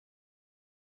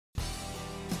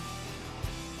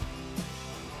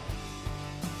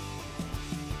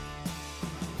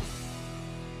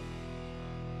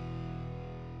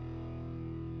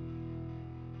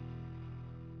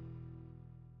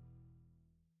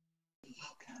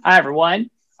Hi, everyone.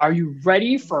 Are you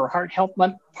ready for Heart Health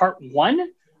Month Part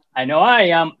 1? I know I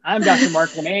am. I'm Dr. Mark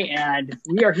LeMay, and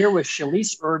we are here with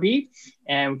Shelise Irby,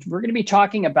 and we're going to be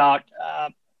talking about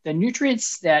the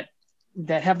nutrients that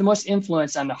have the most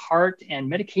influence on the heart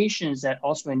and medications that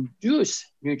also induce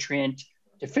nutrient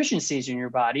deficiencies in your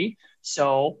body.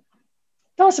 So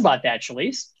tell us about that,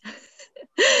 Shelise.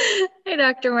 Hi,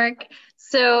 Dr. Mark.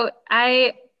 So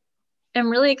I am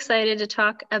really excited to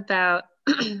talk about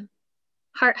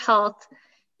heart health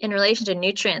in relation to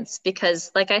nutrients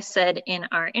because, like I said in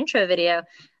our intro video,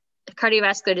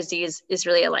 cardiovascular disease is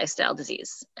really a lifestyle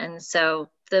disease. And so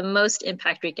the most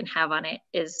impact we can have on it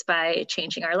is by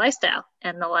changing our lifestyle.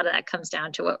 And a lot of that comes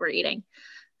down to what we're eating.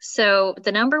 So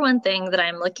the number one thing that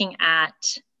I'm looking at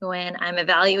when I'm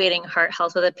evaluating heart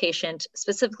health with a patient,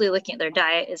 specifically looking at their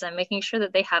diet, is I'm making sure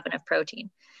that they have enough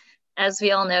protein. As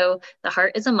we all know, the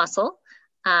heart is a muscle,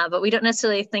 but we don't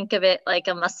necessarily think of it like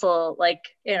a muscle like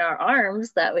in our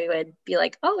arms that we would be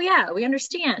like, oh yeah, we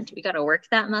understand. We got to work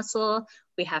that muscle.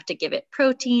 We have to give it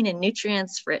protein and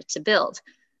nutrients for it to build.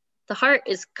 The heart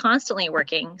is constantly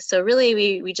working. So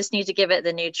really we just need to give it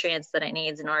the nutrients that it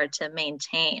needs in order to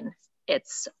maintain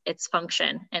its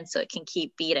function. And so it can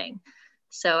keep beating.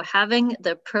 So having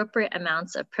the appropriate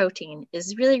amounts of protein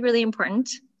is really, really important.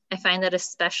 I find that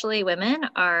especially women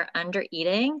are under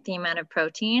eating the amount of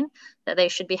protein that they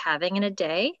should be having in a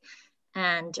day.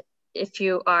 And if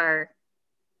you are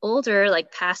older,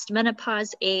 like past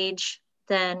menopause age,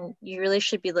 then you really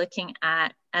should be looking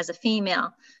at, as a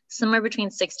female, somewhere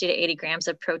between 60 to 80 grams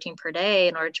of protein per day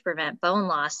in order to prevent bone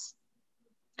loss.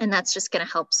 And that's just going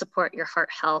to help support your heart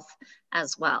health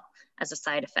as well as a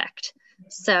side effect.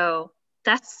 So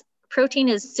protein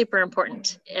is super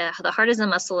important. The heart is a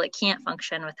muscle. It can't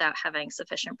function without having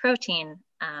sufficient protein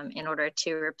in order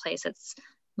to replace its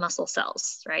muscle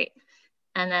cells, right?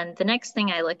 And then the next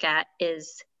thing I look at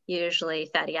is usually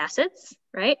fatty acids,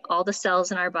 right? All the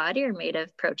cells in our body are made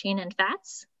of protein and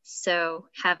fats. So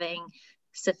having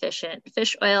sufficient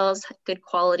fish oils, good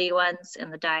quality ones in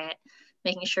the diet,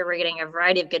 making sure we're getting a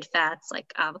variety of good fats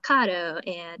like avocado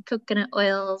and coconut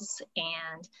oils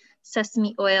and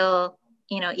sesame oil,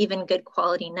 even good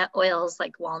quality nut oils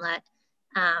like walnut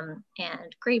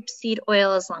and grapeseed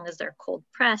oil, as long as they're cold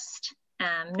pressed.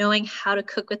 Knowing how to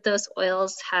cook with those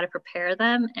oils, how to prepare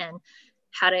them, and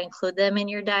how to include them in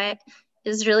your diet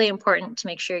is really important to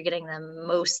make sure you're getting the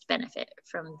most benefit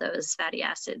from those fatty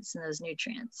acids and those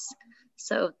nutrients.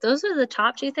 So those are the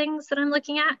top two things that I'm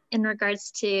looking at in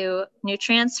regards to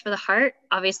nutrients for the heart.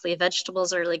 Obviously,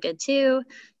 vegetables are really good too,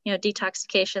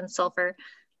 detoxification, sulfur.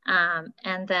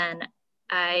 And then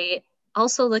I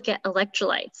also look at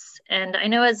electrolytes. And I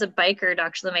know as a biker,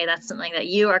 Dr. LeMay, that's something that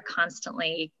you are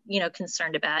constantly,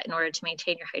 concerned about in order to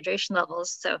maintain your hydration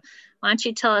levels. So why don't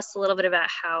you tell us a little bit about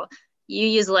how you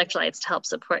use electrolytes to help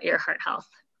support your heart health?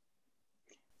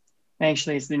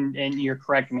 Actually, and you're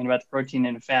correct. I mean, about the protein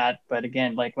and the fat, but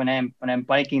again, like when I'm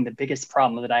biking, the biggest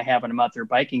problem that I have when I'm out there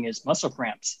biking is muscle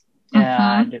cramps.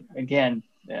 And again,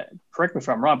 correct me if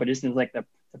I'm wrong, but isn't it like the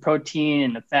protein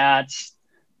and the fats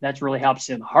that really helps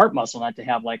in the heart muscle not to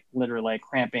have like literally like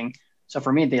cramping. So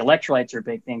for me, the electrolytes are a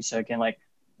big thing. So again, like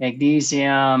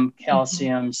magnesium,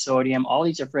 calcium, sodium, all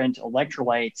these different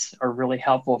electrolytes are really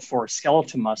helpful for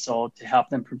skeletal muscle to help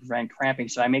them prevent cramping.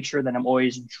 So I make sure that I'm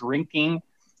always drinking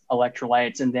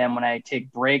electrolytes. And then when I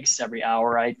take breaks every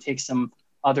hour, I take some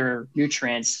other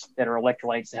nutrients that are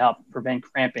electrolytes to help prevent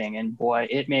cramping. And boy,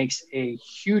 it makes a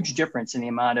huge difference in the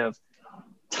amount of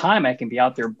time I can be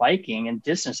out there biking and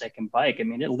distance I can bike. I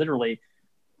mean, it literally,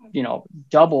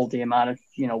 doubled the amount of,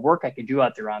 work I could do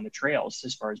out there on the trails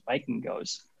as far as biking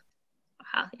goes.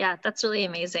 Wow. Yeah, that's really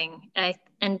amazing.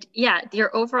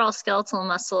 Your overall skeletal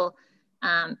muscle,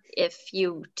 if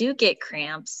you do get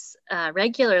cramps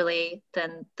regularly,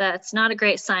 then that's not a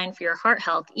great sign for your heart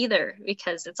health either,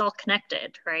 because it's all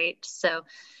connected, right? So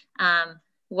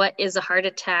what is a heart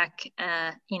attack?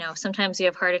 Sometimes you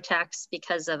have heart attacks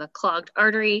because of a clogged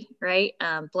artery, right?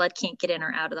 Blood can't get in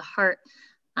or out of the heart.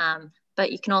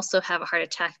 But you can also have a heart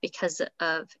attack because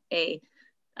of a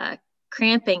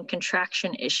cramping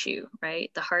contraction issue,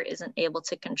 right? The heart isn't able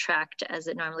to contract as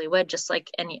it normally would, just like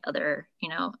any other,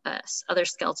 other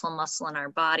skeletal muscle in our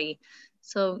body.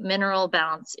 So mineral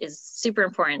balance is super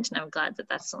important. And I'm glad that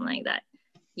that's something that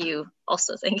you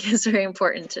also think is very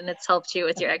important, and it's helped you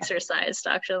with your exercise,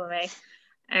 Dr. LeMay.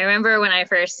 I remember when I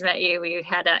first met you, we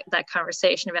had that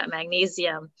conversation about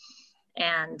magnesium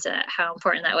and how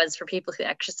important that was for people who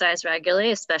exercise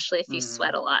regularly, especially if you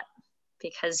sweat a lot,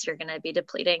 because you're going to be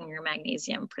depleting your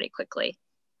magnesium pretty quickly.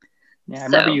 Yeah, I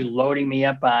remember So you loading me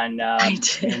up on I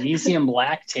did. magnesium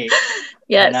lactate.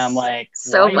 Yes. And I'm like,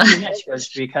 so why are you doing that? much. She goes,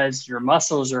 because your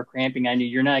muscles are cramping on you.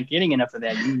 You're not getting enough of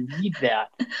that. You need that.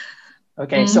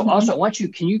 Okay. So also I want you,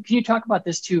 can you talk about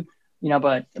this too,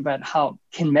 about how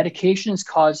can medications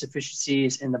cause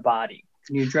deficiencies in the body?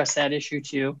 Can you address that issue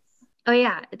too? Oh,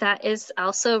 yeah, that is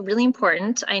also really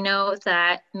important. I know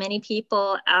that many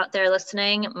people out there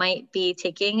listening might be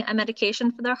taking a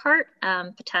medication for their heart,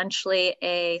 potentially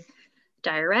a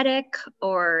diuretic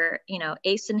or,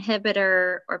 ACE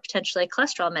inhibitor or potentially a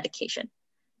cholesterol medication.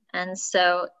 And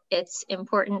so it's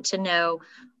important to know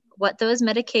what those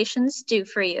medications do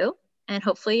for you. And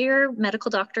hopefully your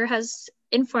medical doctor has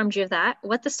informed you of that,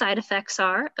 what the side effects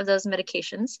are of those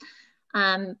medications.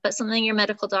 But something your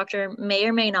medical doctor may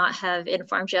or may not have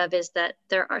informed you of is that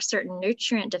there are certain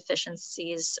nutrient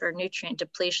deficiencies or nutrient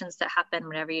depletions that happen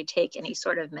whenever you take any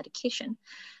sort of medication.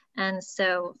 And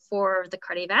so for the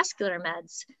cardiovascular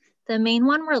meds, the main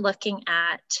one we're looking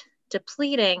at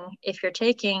depleting if you're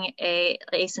taking a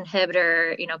ACE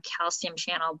inhibitor, calcium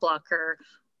channel blocker,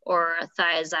 or a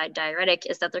thiazide diuretic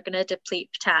is that they're going to deplete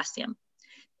potassium.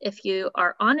 If you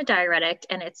are on a diuretic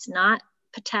and it's not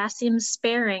potassium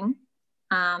sparing,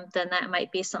 then that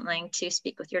might be something to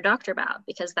speak with your doctor about,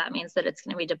 because that means that it's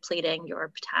going to be depleting your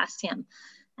potassium.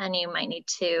 And you might need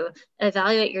to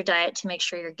evaluate your diet to make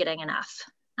sure you're getting enough.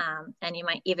 And you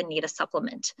might even need a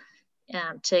supplement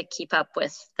to keep up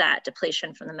with that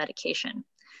depletion from the medication.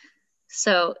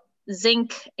 So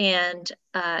zinc can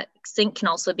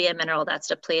also be a mineral that's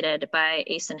depleted by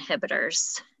ACE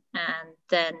inhibitors. And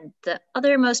then the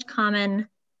other most common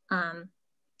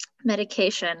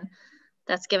medication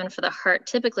that's given for the heart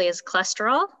typically is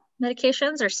cholesterol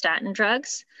medications or statin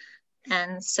drugs.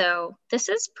 And so this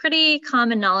is pretty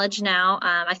common knowledge now.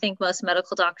 I think most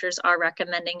medical doctors are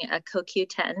recommending a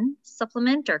CoQ10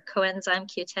 supplement or coenzyme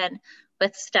Q10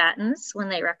 with statins when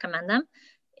they recommend them.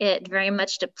 It very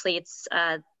much depletes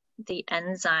the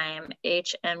enzyme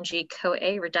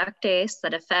HMG-CoA reductase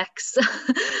that affects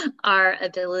our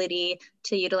ability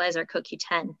to utilize our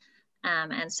CoQ10.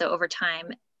 And so over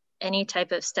time, any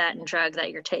type of statin drug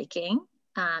that you're taking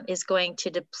is going to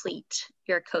deplete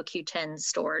your CoQ10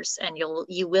 stores, and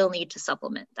you will need to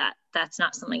supplement that. That's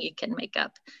not something you can make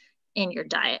up in your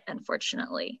diet,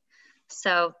 unfortunately.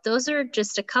 So those are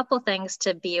just a couple things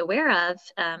to be aware of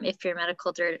if your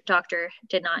medical doctor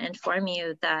did not inform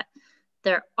you that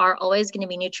there are always going to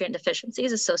be nutrient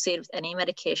deficiencies associated with any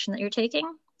medication that you're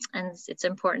taking. And it's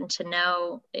important to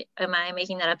know, am I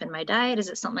making that up in my diet? Is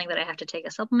it something that I have to take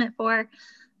a supplement for?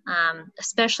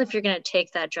 Especially if you're going to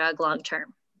take that drug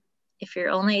long-term. If you're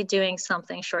only doing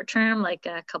something short-term, like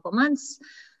a couple months,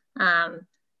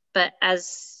 but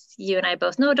as you and I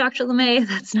both know, Dr. LeMay,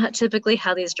 that's not typically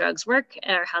how these drugs work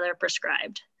or how they're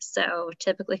prescribed. So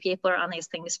typically people are on these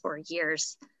things for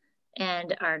years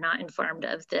and are not informed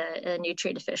of the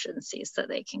nutrient deficiencies that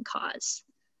they can cause.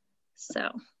 So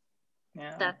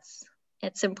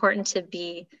it's important to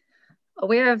be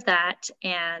aware of that.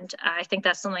 And I think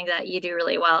that's something that you do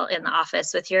really well in the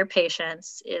office with your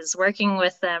patients, is working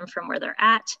with them from where they're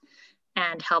at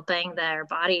and helping their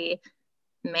body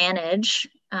manage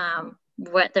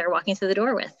what they're walking through the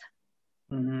door with.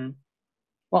 Mm-hmm.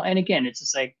 Well, and again, it's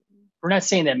just like, we're not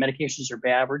saying that medications are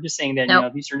bad. We're just saying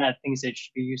that, these are not things that you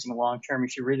should be using long-term. You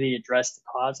should really address the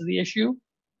cause of the issue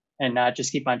and not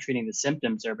just keep on treating the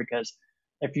symptoms there. Because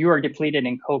if you are depleted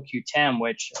in CoQ10,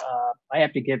 which I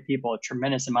have to give people a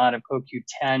tremendous amount of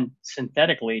CoQ10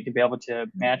 synthetically to be able to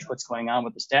match what's going on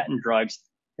with the statin drugs,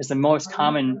 is the most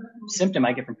common symptom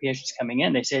I get from patients coming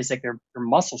in. They say it's like their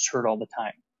muscles hurt all the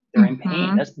time. They're in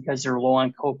pain. That's because they're low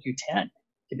on CoQ10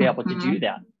 to be able to do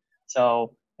that.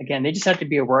 So again, they just have to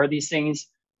be aware of these things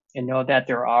and know that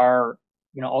there are,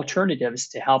 alternatives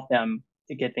to help them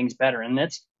to get things better. And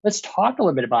let's talk a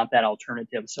little bit about that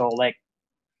alternative. So like,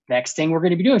 next thing we're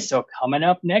going to be doing. So coming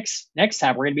up next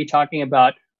time, we're going to be talking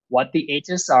about what the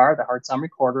HSR, the Heart Sound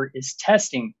Recorder, is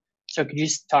testing. So could you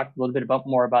just talk a little bit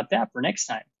more about that for next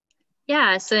time?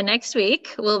 Yeah, so next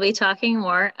week we'll be talking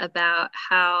more about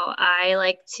how I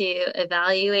like to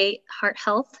evaluate heart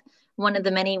health. One of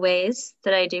the many ways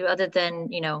that I do, other than,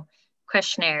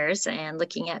 questionnaires and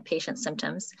looking at patient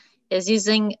symptoms, is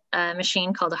using a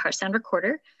machine called a Heart Sound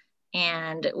Recorder.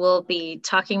 And we'll be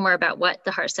talking more about what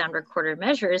the Heart Sound Recorder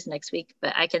measures next week.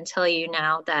 But I can tell you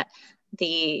now that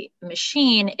the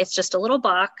machine is just a little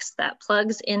box that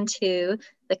plugs into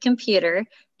the computer,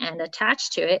 and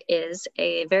attached to it is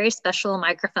a very special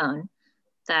microphone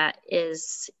that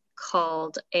is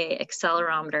called an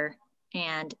accelerometer.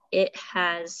 And it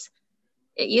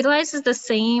utilizes the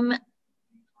same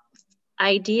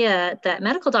idea that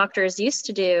medical doctors used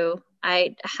to do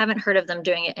I haven't heard of them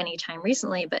doing it anytime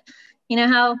recently, but you know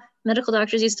how medical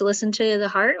doctors used to listen to the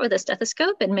heart with a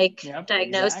stethoscope and make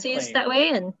diagnoses that way,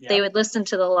 and they would listen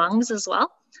to the lungs as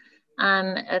well.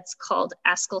 It's called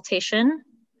auscultation.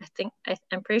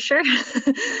 I'm pretty sure.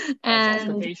 And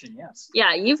auscultation, yes.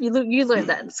 Yeah, you learned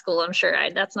that in school, I'm sure.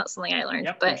 That's not something I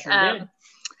learned, but sure did.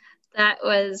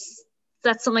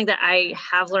 That's something that I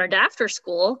have learned after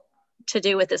school to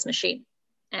do with this machine.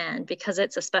 And because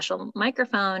it's a special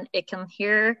microphone, it can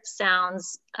hear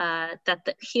sounds that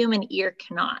the human ear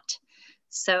cannot.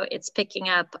 So it's picking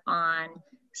up on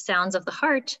sounds of the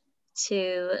heart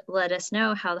to let us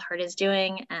know how the heart is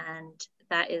doing. And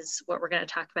that is what we're going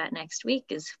to talk about next week,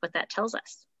 is what that tells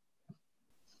us.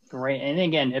 Great. And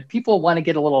again, if people want to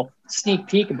get a little sneak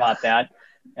peek about that,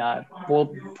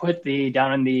 we'll put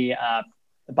down in the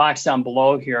box down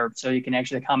below here. So you can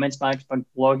actually, the comments box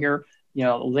below here,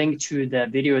 link to the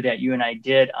video that you and I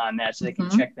did on that, so they can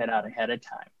check that out ahead of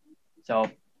time.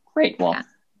 So great. Well,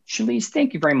 Shelise,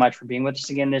 thank you very much for being with us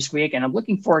again this week. And I'm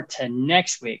looking forward to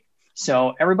next week.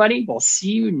 So everybody, we'll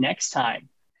see you next time.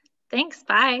 Thanks.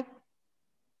 Bye.